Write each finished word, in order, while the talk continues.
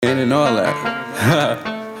And all that.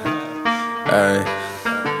 Hey.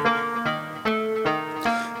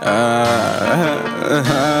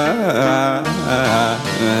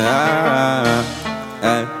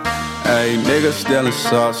 Hey, niggas stealing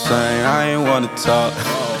sauce, saying I ain't wanna talk.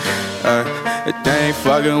 They ain't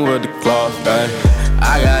fucking with the cloth.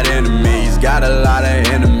 I got enemies, got a lot of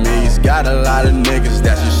enemies, got a lot of niggas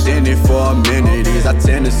that's just in it for amenities. I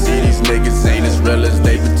tend to see these niggas ain't as real as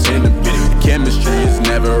they pretend to be. Chemistry is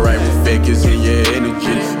never right with fakers in your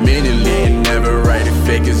energy. Mentally it never right if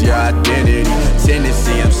fakers your identity.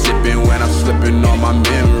 Tendency I'm sipping when I'm slipping on my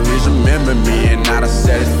memories. Remember me and not I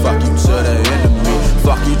said it, fuck you to the end of me.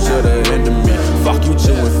 Fuck you to the end of me. Fuck you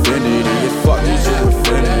to infinity. Yeah, fuck you to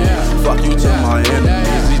infinity. Fuck you to my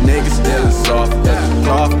enemies. These niggas still soft, but the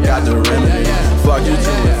cloth got the remedy. Fuck you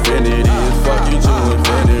to infinity. Fuck you to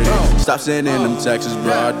infinity. Stop sending them texts,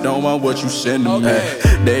 bro. I don't want what you send to me.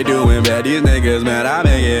 They doing bad, these niggas, man, I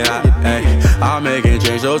make it hot. I'm making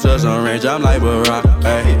change, so to some range, I'm like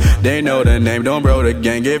Barack. They know the name, don't bro the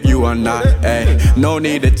gang if you are not. No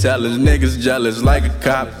need to tell us, niggas jealous like a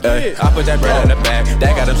cop. I put that bread in the bag,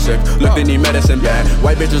 that got them sick. Look, they need medicine bag.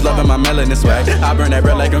 White bitches loving my melanin swag. I burn that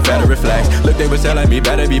bread like Confederate flags. Look, they was telling me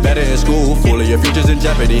better be better in school. Full of your futures in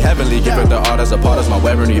jeopardy. Heavenly, give it the art as a part of my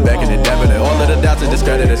weaponry. Back in the definite. All of the doubts and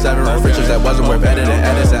discredited. Seven riches that wasn't worth editing.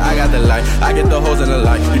 Edison, I got the light. I get the hoes in the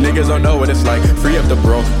light. You niggas don't know what it's like. Free up the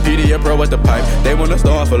bro. PD bro with the pipe. They wanna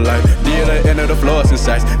store for life. D at the end of the floor since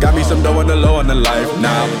sights. Got me some dough on the low on the life.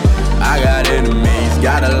 Now, I got enemies.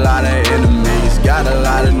 Got a lot of enemies. Got a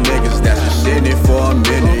lot of niggas that's just in it for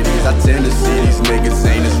amenities. I tend to see these niggas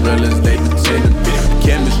ain't as real as they pretend to be.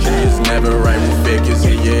 Chemistry is never right with fakers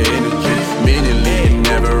in your energy. Mentally it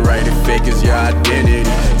never right if fakers your identity.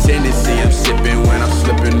 Tendency I'm sipping when I'm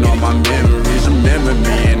slipping on my memories. Remember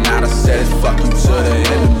me and not I said it, fuck you to the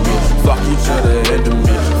end of me. Fuck you to the end of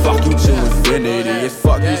me. Fuck you to infinity. It's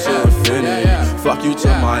fuck you to infinity. Fuck you to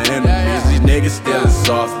my enemies. These niggas still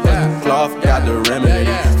soft, but the cloth got the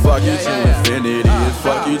remedy. Fuck you to infinity. It's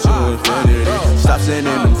fuck you to infinity. Stop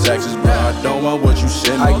sending them texts, bro. I don't want what you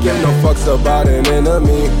send me. I give no fucks about an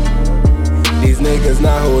enemy. These niggas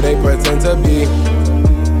not who they pretend to be.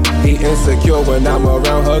 He insecure when I'm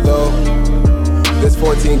around her though. This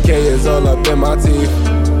 14K is all up in my teeth.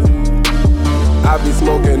 I be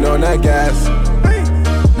smoking on that gas.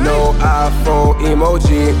 No iPhone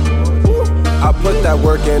emoji. I put that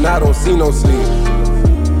work in, I don't see no sleep.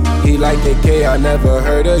 He like it K, I never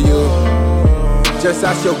heard of you. Just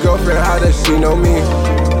ask your girlfriend, how does she know me?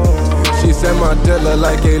 She said my dealer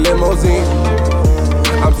like a limousine.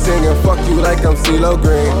 I'm singing fuck you like I'm CeeLo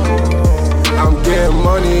Green. I'm getting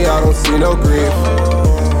money, I don't see no grief.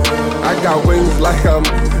 I got wings like I'm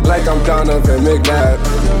Donovan McNabb.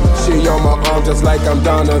 She on my arm just like I'm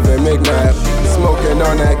Donovan McNabb. Smoking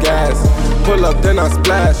on that gas, pull up then I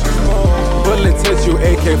splash. Bullets hit you,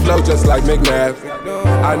 AK flow just like McNabb.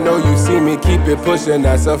 I know you see me, keep it pushing,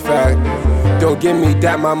 that's a fact. Don't give me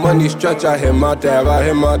that, my money stretch, I hit my dab,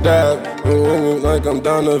 like I'm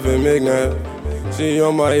Donovan McNabb. She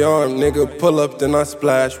on my arm, nigga, pull up then I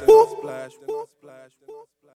splash. Woo.